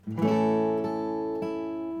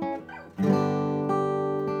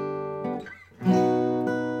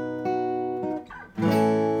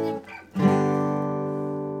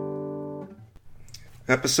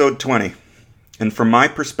Episode 20. And from my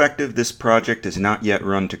perspective, this project is not yet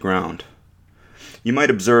run to ground. You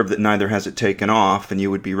might observe that neither has it taken off, and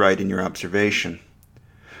you would be right in your observation.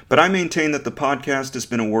 But I maintain that the podcast has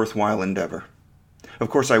been a worthwhile endeavor.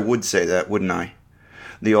 Of course, I would say that, wouldn't I?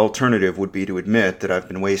 The alternative would be to admit that I've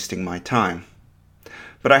been wasting my time.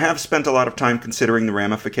 But I have spent a lot of time considering the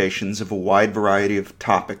ramifications of a wide variety of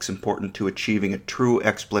topics important to achieving a true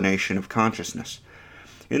explanation of consciousness.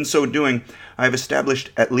 In so doing, I have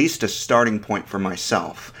established at least a starting point for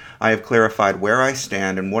myself. I have clarified where I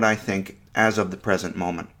stand and what I think as of the present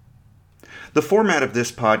moment. The format of this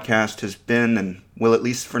podcast has been, and will at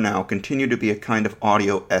least for now, continue to be a kind of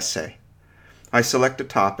audio essay. I select a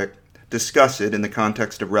topic, discuss it in the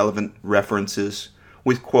context of relevant references,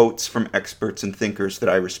 with quotes from experts and thinkers that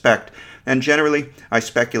I respect, and generally I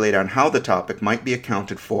speculate on how the topic might be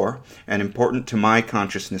accounted for and important to my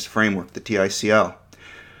consciousness framework, the TICL.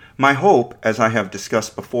 My hope, as I have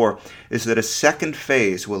discussed before, is that a second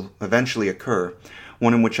phase will eventually occur,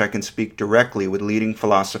 one in which I can speak directly with leading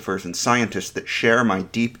philosophers and scientists that share my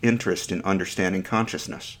deep interest in understanding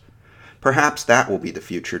consciousness. Perhaps that will be the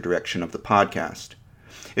future direction of the podcast.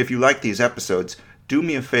 If you like these episodes, do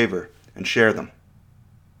me a favor and share them.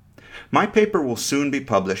 My paper will soon be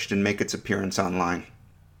published and make its appearance online.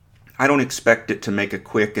 I don't expect it to make a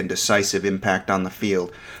quick and decisive impact on the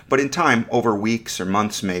field, but in time, over weeks or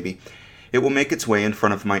months maybe, it will make its way in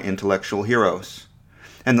front of my intellectual heroes.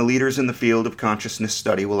 And the leaders in the field of consciousness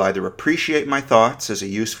study will either appreciate my thoughts as a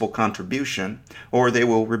useful contribution, or they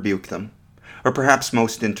will rebuke them. Or perhaps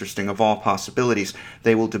most interesting of all possibilities,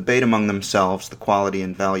 they will debate among themselves the quality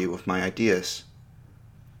and value of my ideas.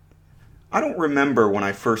 I don't remember when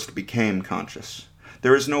I first became conscious.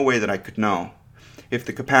 There is no way that I could know. If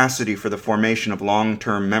the capacity for the formation of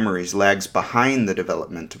long-term memories lags behind the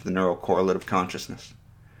development of the neural correlate of consciousness.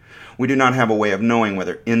 We do not have a way of knowing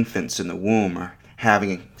whether infants in the womb are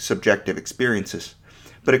having subjective experiences,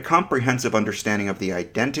 but a comprehensive understanding of the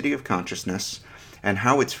identity of consciousness and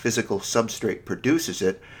how its physical substrate produces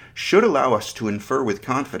it should allow us to infer with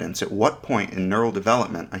confidence at what point in neural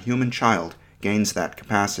development a human child gains that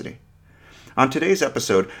capacity. On today's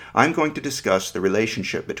episode, I'm going to discuss the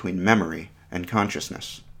relationship between memory and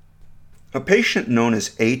consciousness. A patient known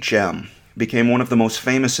as H.M. became one of the most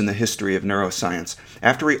famous in the history of neuroscience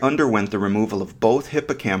after he underwent the removal of both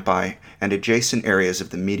hippocampi and adjacent areas of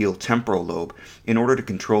the medial temporal lobe in order to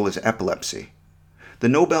control his epilepsy. The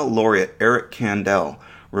Nobel laureate Eric Kandel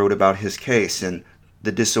wrote about his case in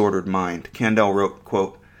The Disordered Mind. Kandel wrote,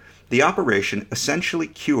 quote, "The operation essentially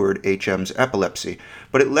cured H.M.'s epilepsy,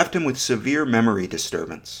 but it left him with severe memory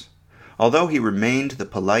disturbance. Although he remained the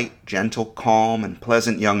polite, gentle, calm, and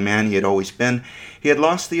pleasant young man he had always been, he had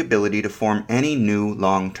lost the ability to form any new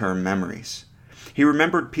long-term memories. He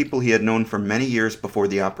remembered people he had known for many years before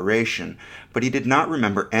the operation, but he did not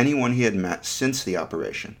remember anyone he had met since the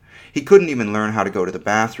operation. He couldn't even learn how to go to the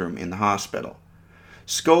bathroom in the hospital.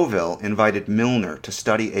 Scoville invited Milner to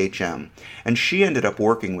study H.M., and she ended up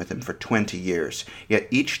working with him for 20 years, yet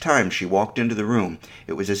each time she walked into the room,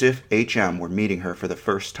 it was as if H.M. were meeting her for the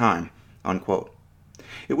first time." Unquote.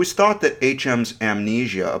 It was thought that H.M.'s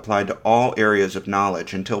amnesia applied to all areas of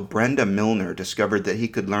knowledge until Brenda Milner discovered that he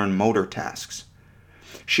could learn motor tasks.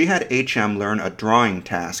 She had H.M. learn a drawing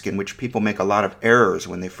task in which people make a lot of errors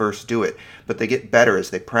when they first do it, but they get better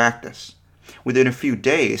as they practice. Within a few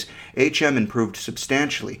days, H.M. improved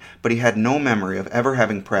substantially, but he had no memory of ever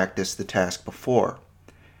having practiced the task before.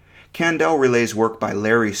 Kandel relays work by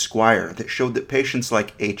Larry Squire that showed that patients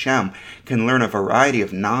like H.M. can learn a variety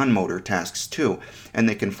of non-motor tasks too, and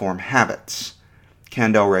they can form habits.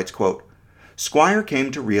 Kandel writes, quote, "Squire came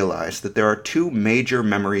to realize that there are two major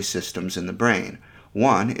memory systems in the brain.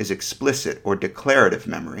 One is explicit or declarative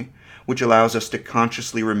memory, which allows us to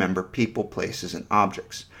consciously remember people, places, and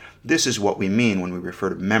objects. This is what we mean when we refer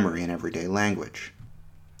to memory in everyday language.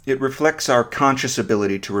 It reflects our conscious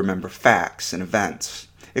ability to remember facts and events.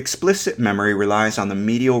 Explicit memory relies on the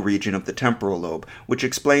medial region of the temporal lobe, which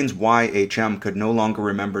explains why H.M. could no longer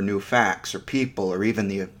remember new facts or people or even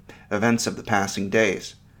the events of the passing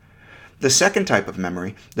days. The second type of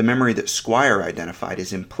memory, the memory that Squire identified,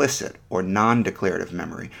 is implicit or non-declarative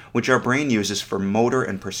memory, which our brain uses for motor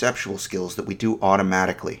and perceptual skills that we do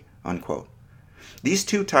automatically." Unquote. These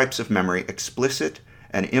two types of memory, explicit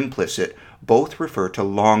and implicit, both refer to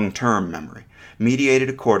long-term memory, mediated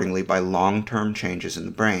accordingly by long-term changes in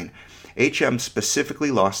the brain. H.M. specifically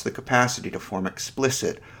lost the capacity to form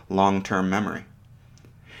explicit long-term memory.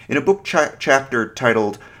 In a book chapter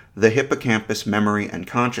titled The Hippocampus, Memory, and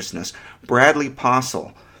Consciousness, Bradley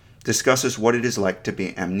Postle discusses what it is like to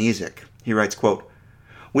be amnesic. He writes, quote,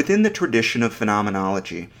 Within the tradition of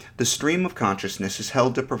phenomenology, the stream of consciousness is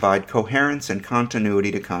held to provide coherence and continuity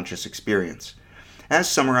to conscious experience. As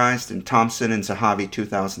summarized in Thompson and Zahavi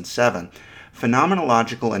 2007,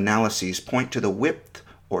 phenomenological analyses point to the width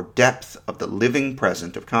or depth of the living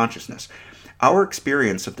present of consciousness, our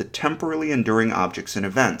experience of the temporally enduring objects and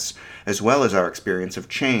events, as well as our experience of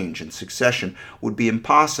change and succession, would be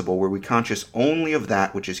impossible were we conscious only of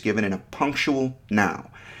that which is given in a punctual now,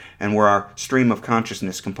 and were our stream of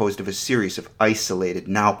consciousness composed of a series of isolated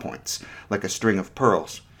now points, like a string of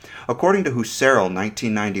pearls. According to Husserl,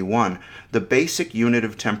 1991, the basic unit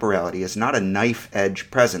of temporality is not a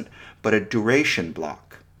knife-edge present, but a duration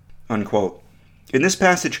block. Unquote. In this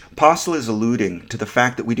passage, Postle is alluding to the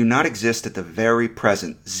fact that we do not exist at the very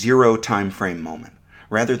present, zero time frame moment.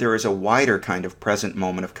 Rather, there is a wider kind of present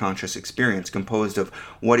moment of conscious experience composed of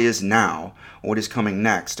what is now, what is coming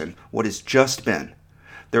next, and what has just been.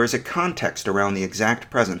 There is a context around the exact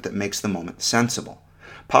present that makes the moment sensible.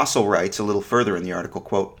 Postle writes a little further in the article,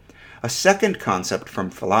 quote, "A second concept from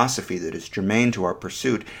philosophy that is germane to our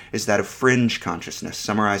pursuit is that of fringe consciousness,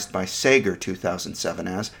 summarized by Sager 2007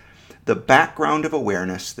 as the background of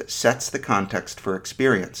awareness that sets the context for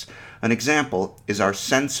experience. An example is our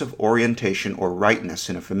sense of orientation or rightness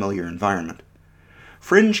in a familiar environment.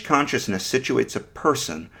 Fringe consciousness situates a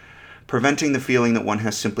person, preventing the feeling that one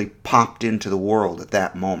has simply popped into the world at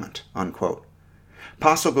that moment." Unquote.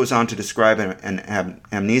 Postle goes on to describe an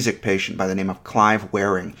amnesic patient by the name of Clive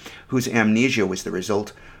Waring, whose amnesia was the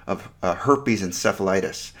result of herpes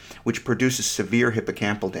encephalitis, which produces severe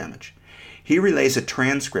hippocampal damage. He relays a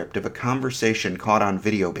transcript of a conversation caught on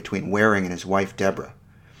video between Waring and his wife Deborah.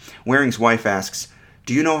 Waring's wife asks,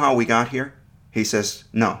 "Do you know how we got here?" He says,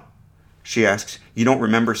 "No." She asks, "You don't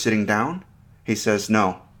remember sitting down?" He says,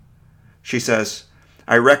 "No." She says,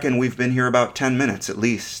 "I reckon we've been here about 10 minutes at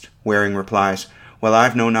least." Waring replies, "Well,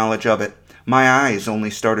 I've no knowledge of it. My eyes only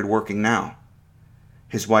started working now."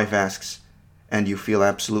 His wife asks, "And you feel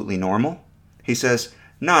absolutely normal?" He says,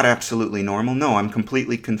 "Not absolutely normal. No, I'm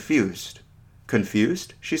completely confused."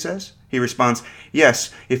 "Confused?" she says. He responds,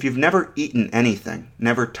 "Yes, if you've never eaten anything,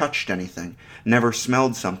 never touched anything, never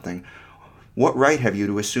smelled something, what right have you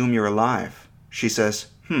to assume you're alive?" She says,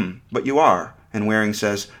 "But you are." And Waring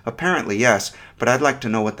says, "Apparently, yes, but I'd like to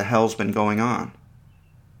know what the hell's been going on."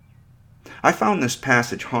 I found this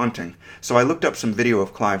passage haunting, so I looked up some video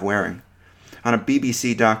of Clive Waring. On a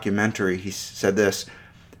BBC documentary, he said this,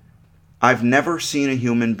 "I've never seen a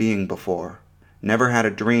human being before, never had a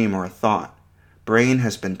dream or a thought. Brain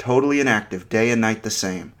has been totally inactive, day and night the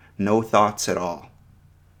same, no thoughts at all."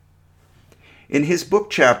 In his book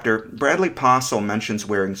chapter, Bradley Postle mentions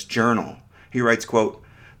Waring's journal. He writes, quote,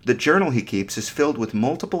 "The journal he keeps is filled with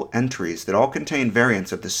multiple entries that all contain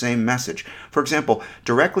variants of the same message. For example,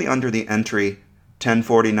 directly under the entry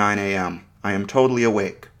 10:49 a.m., I am totally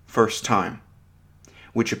awake, first time,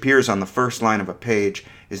 which appears on the first line of a page,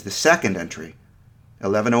 is the second entry,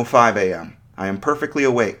 11:05 a.m., I am perfectly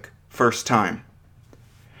awake, first time."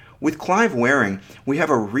 With Clive Waring, we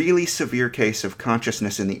have a really severe case of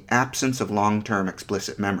consciousness in the absence of long-term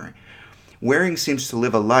explicit memory. Waring seems to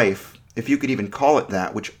live a life, if you could even call it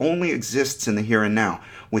that, which only exists in the here and now,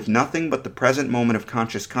 with nothing but the present moment of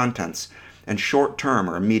conscious contents and short-term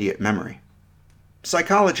or immediate memory.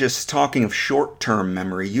 Psychologists talking of short-term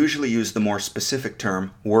memory usually use the more specific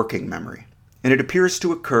term working memory, and it appears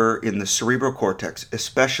to occur in the cerebral cortex,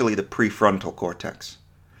 especially the prefrontal cortex.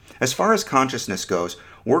 As far as consciousness goes,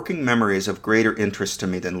 working memory is of greater interest to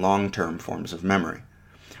me than long-term forms of memory.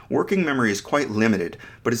 Working memory is quite limited,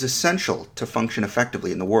 but is essential to function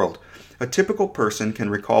effectively in the world. A typical person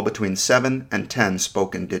can recall between 7 and 10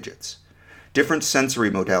 spoken digits. Different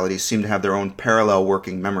sensory modalities seem to have their own parallel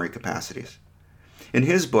working memory capacities. In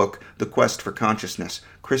his book, The Quest for Consciousness,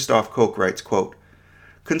 Christof Koch writes, quote,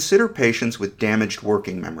 "Consider patients with damaged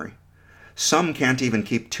working memory. Some can't even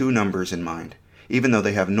keep 2 numbers in mind, even though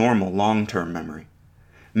they have normal long-term memory.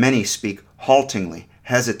 Many speak haltingly,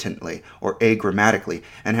 hesitantly, or agrammatically,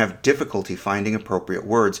 and have difficulty finding appropriate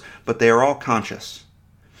words, but they are all conscious.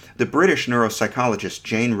 The British neuropsychologist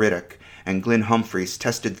Jane Riddoch and Glyn Humphreys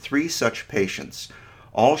tested 3 such patients.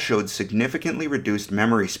 All showed significantly reduced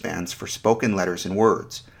memory spans for spoken letters and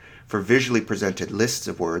words, for visually presented lists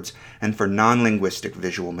of words, and for non-linguistic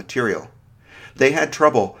visual material. They had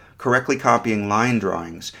trouble correctly copying line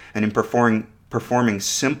drawings and in performing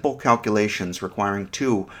simple calculations requiring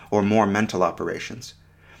 2 or more mental operations.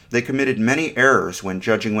 They committed many errors when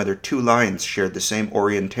judging whether 2 lines shared the same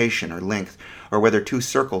orientation or length, or whether 2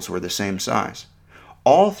 circles were the same size.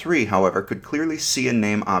 All three, however, could clearly see and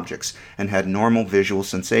name objects and had normal visual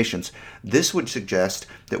sensations. This would suggest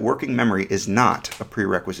that working memory is not a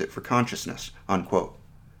prerequisite for consciousness." Unquote.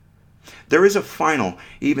 There is a final,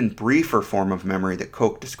 even briefer form of memory that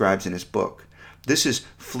Koch describes in his book. This is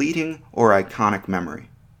fleeting or iconic memory.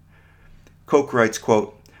 Koch writes,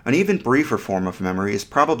 quote, "An even briefer form of memory is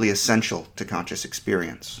probably essential to conscious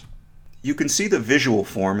experience. You can see the visual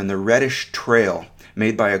form in the reddish trail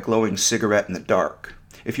made by a glowing cigarette in the dark.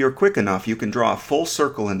 If you're quick enough, you can draw a full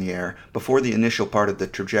circle in the air before the initial part of the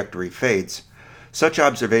trajectory fades. Such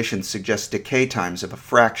observations suggest decay times of a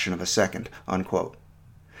fraction of a second." Unquote.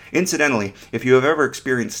 Incidentally, if you have ever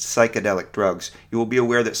experienced psychedelic drugs, you will be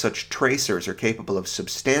aware that such tracers are capable of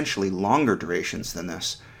substantially longer durations than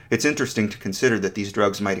this. It's interesting to consider that these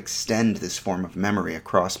drugs might extend this form of memory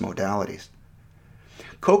across modalities.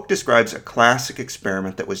 Koch describes a classic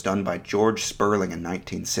experiment that was done by George Sperling in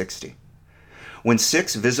 1960. When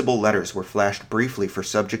 6 visible letters were flashed briefly for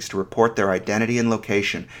subjects to report their identity and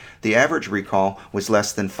location, the average recall was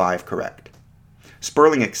less than 5 correct.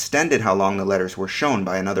 Sperling extended how long the letters were shown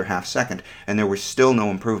by another half second, and there was still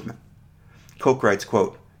no improvement. Koch writes,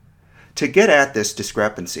 quote, "To get at this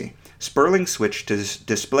discrepancy, Sperling switched to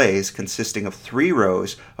displays consisting of 3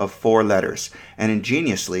 rows of 4 letters, and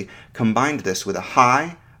ingeniously combined this with a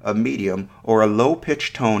high, a medium, or a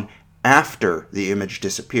low-pitched tone after the image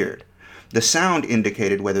disappeared. The sound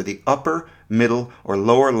indicated whether the upper, middle, or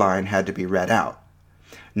lower line had to be read out.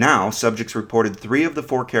 Now, subjects reported 3 of the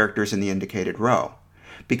 4 characters in the indicated row.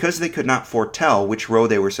 Because they could not foretell which row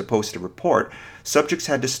they were supposed to report, subjects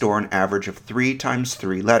had to store an average of 3 times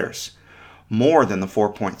 3 letters, more than the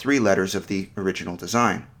 4.3 letters of the original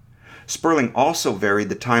design. Sperling also varied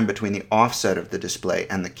the time between the offset of the display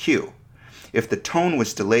and the cue. If the tone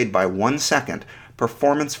was delayed by 1 second,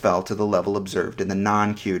 performance fell to the level observed in the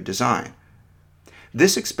non-cued design.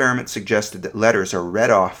 This experiment suggested that letters are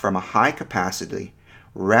read off from a high-capacity,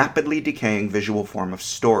 rapidly decaying visual form of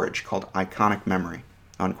storage called iconic memory."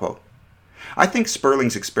 Unquote. I think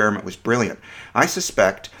Sperling's experiment was brilliant. I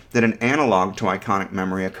suspect that an analog to iconic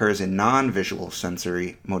memory occurs in non-visual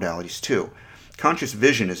sensory modalities too. Conscious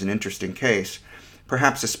vision is an interesting case,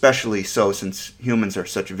 perhaps especially so since humans are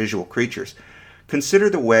such visual creatures. Consider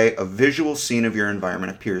the way a visual scene of your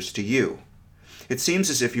environment appears to you. It seems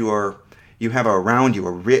as if you have around you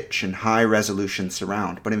a rich and high-resolution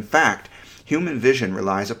surround, but in fact, human vision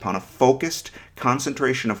relies upon a focused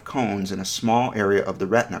concentration of cones in a small area of the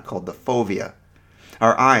retina called the fovea.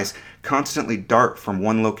 Our eyes constantly dart from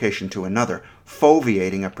one location to another,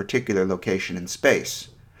 foveating a particular location in space.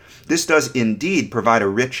 This does indeed provide a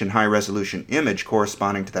rich and high-resolution image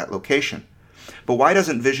corresponding to that location. But why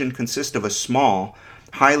doesn't vision consist of a small,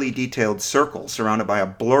 highly detailed circle surrounded by a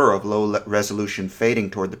blur of low resolution fading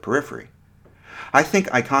toward the periphery? I think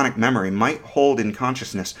iconic memory might hold in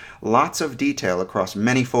consciousness lots of detail across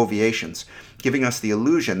many foveations, giving us the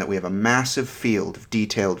illusion that we have a massive field of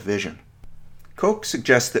detailed vision. Koch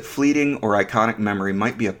suggests that fleeting or iconic memory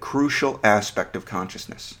might be a crucial aspect of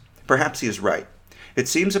consciousness. Perhaps he is right. It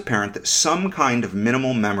seems apparent that some kind of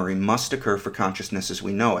minimal memory must occur for consciousness as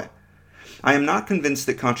we know it. I am not convinced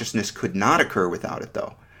that consciousness could not occur without it,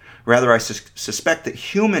 though. Rather, I suspect that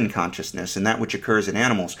human consciousness and that which occurs in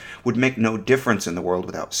animals would make no difference in the world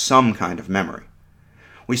without some kind of memory.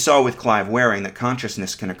 We saw with Clive Waring that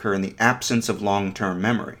consciousness can occur in the absence of long-term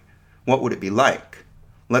memory. What would it be like?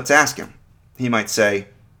 Let's ask him. He might say,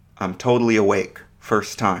 "I'm totally awake,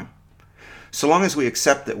 first time." So long as we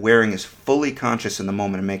accept that Waring is fully conscious in the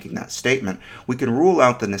moment of making that statement, we can rule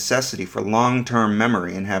out the necessity for long-term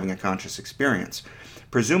memory in having a conscious experience.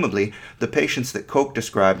 Presumably, the patients that Koch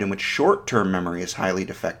described in which short-term memory is highly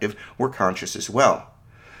defective were conscious as well.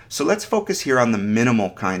 So let's focus here on the minimal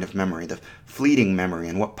kind of memory, the fleeting memory,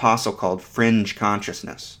 and what Postle called fringe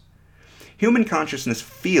consciousness. Human consciousness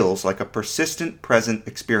feels like a persistent present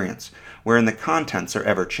experience, wherein the contents are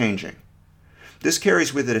ever-changing. This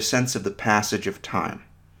carries with it a sense of the passage of time.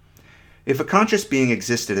 If a conscious being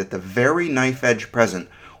existed at the very knife-edge present,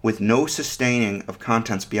 with no sustaining of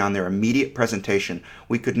contents beyond their immediate presentation,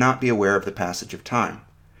 we could not be aware of the passage of time.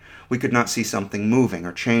 We could not see something moving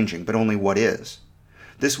or changing, but only what is.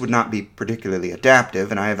 This would not be particularly adaptive,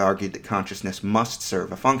 and I have argued that consciousness must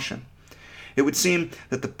serve a function. It would seem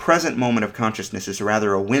that the present moment of consciousness is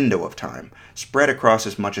rather a window of time, spread across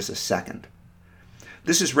as much as a second.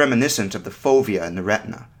 This is reminiscent of the fovea in the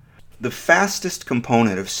retina. The fastest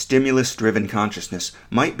component of stimulus-driven consciousness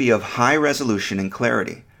might be of high resolution and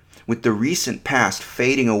clarity, with the recent past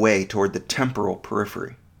fading away toward the temporal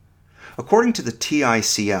periphery. According to the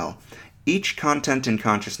TICL, each content in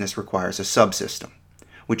consciousness requires a subsystem.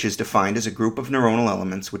 which is defined as a group of neuronal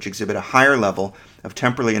elements which exhibit a higher level of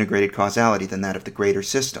temporally integrated causality than that of the greater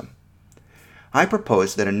system. I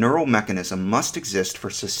propose that a neural mechanism must exist for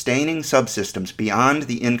sustaining subsystems beyond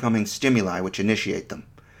the incoming stimuli which initiate them.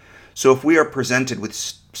 So if we are presented with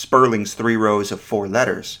Sperling's 3 rows of 4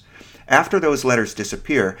 letters, after those letters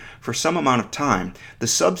disappear, for some amount of time, the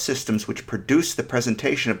subsystems which produce the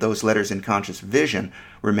presentation of those letters in conscious vision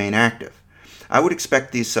remain active. I would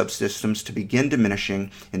expect these subsystems to begin diminishing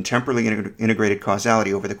in temporally integrated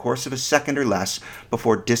causality over the course of a second or less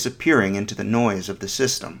before disappearing into the noise of the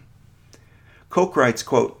system. Koch writes,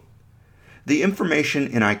 quote, "The information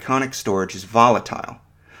in iconic storage is volatile,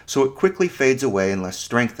 so it quickly fades away unless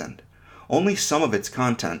strengthened. Only some of its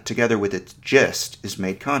content, together with its gist, is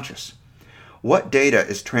made conscious. What data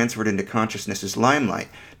is transferred into consciousness's limelight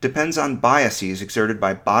depends on biases exerted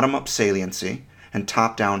by bottom-up saliency and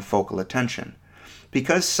top-down focal attention.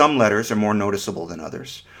 Because some letters are more noticeable than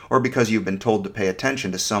others, or because you've been told to pay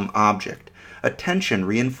attention to some object, attention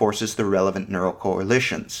reinforces the relevant neural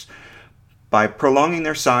coalitions. By prolonging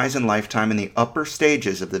their size and lifetime in the upper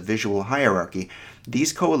stages of the visual hierarchy,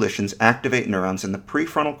 these coalitions activate neurons in the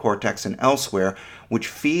prefrontal cortex and elsewhere, which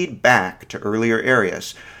feed back to earlier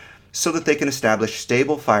areas, so that they can establish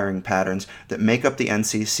stable firing patterns that make up the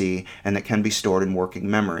NCC and that can be stored in working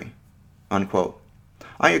memory." Unquote.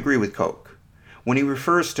 I agree with Koch. When he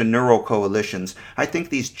refers to neural coalitions, I think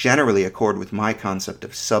these generally accord with my concept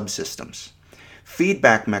of subsystems.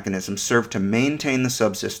 Feedback mechanisms serve to maintain the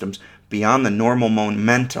subsystems beyond the normal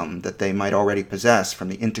momentum that they might already possess from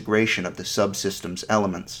the integration of the subsystem's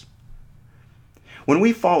elements. When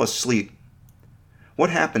we fall asleep, what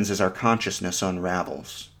happens as our consciousness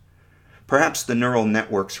unravels? Perhaps the neural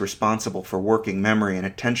networks responsible for working memory and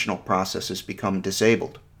attentional processes become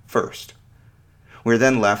disabled first. We're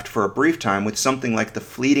then left for a brief time with something like the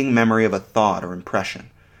fleeting memory of a thought or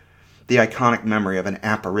impression, the iconic memory of an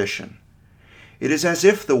apparition. It is as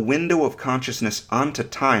if the window of consciousness onto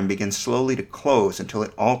time begins slowly to close until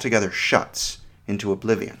it altogether shuts into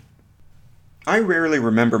oblivion. I rarely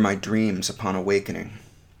remember my dreams upon awakening.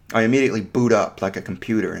 I immediately boot up like a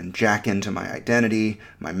computer and jack into my identity,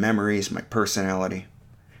 my memories, my personality.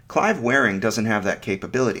 Clive Waring doesn't have that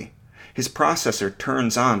capability. His processor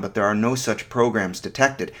turns on, but there are no such programs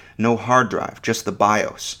detected, no hard drive, just the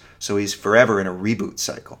BIOS, so he's forever in a reboot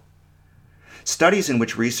cycle. Studies in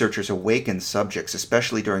which researchers awaken subjects,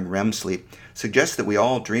 especially during REM sleep, suggest that we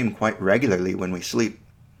all dream quite regularly when we sleep.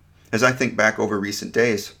 As I think back over recent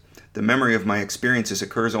days, the memory of my experiences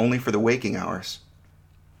occurs only for the waking hours.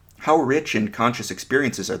 How rich in conscious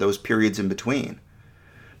experiences are those periods in between?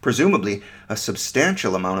 Presumably, a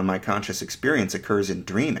substantial amount of my conscious experience occurs in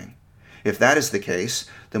dreaming. If that is the case,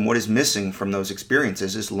 then what is missing from those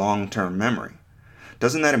experiences is long-term memory.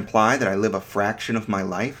 Doesn't that imply that I live a fraction of my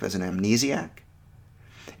life as an amnesiac?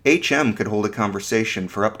 HM could hold a conversation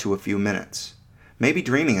for up to a few minutes. Maybe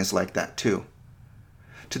dreaming is like that too.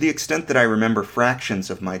 To the extent that I remember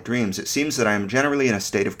fractions of my dreams, it seems that I am generally in a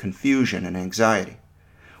state of confusion and anxiety.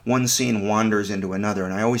 One scene wanders into another,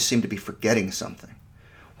 and I always seem to be forgetting something.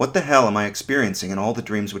 What the hell am I experiencing in all the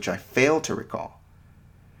dreams which I fail to recall?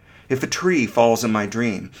 If a tree falls in my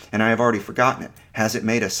dream, and I have already forgotten it, has it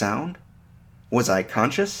made a sound? Was I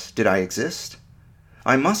conscious? Did I exist?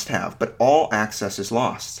 I must have, but all access is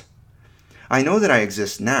lost. I know that I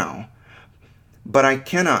exist now, but I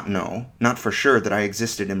cannot know, not for sure, that I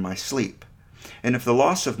existed in my sleep. And if the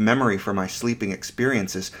loss of memory for my sleeping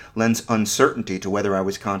experiences lends uncertainty to whether I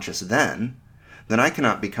was conscious then I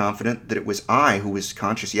cannot be confident that it was I who was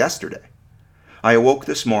conscious yesterday. I awoke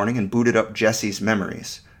this morning and booted up Jesse's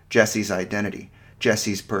memories, Jesse's identity,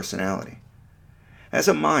 Jesse's personality. As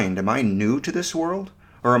a mind, am I new to this world,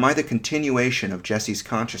 or am I the continuation of Jesse's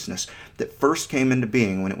consciousness that first came into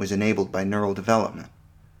being when it was enabled by neural development?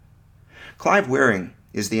 Clive Waring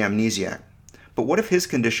is the amnesiac, but what if his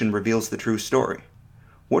condition reveals the true story?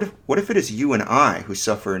 What if it is you and I who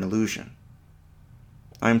suffer an illusion?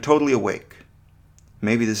 I am totally awake.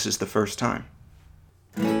 Maybe this is the first time.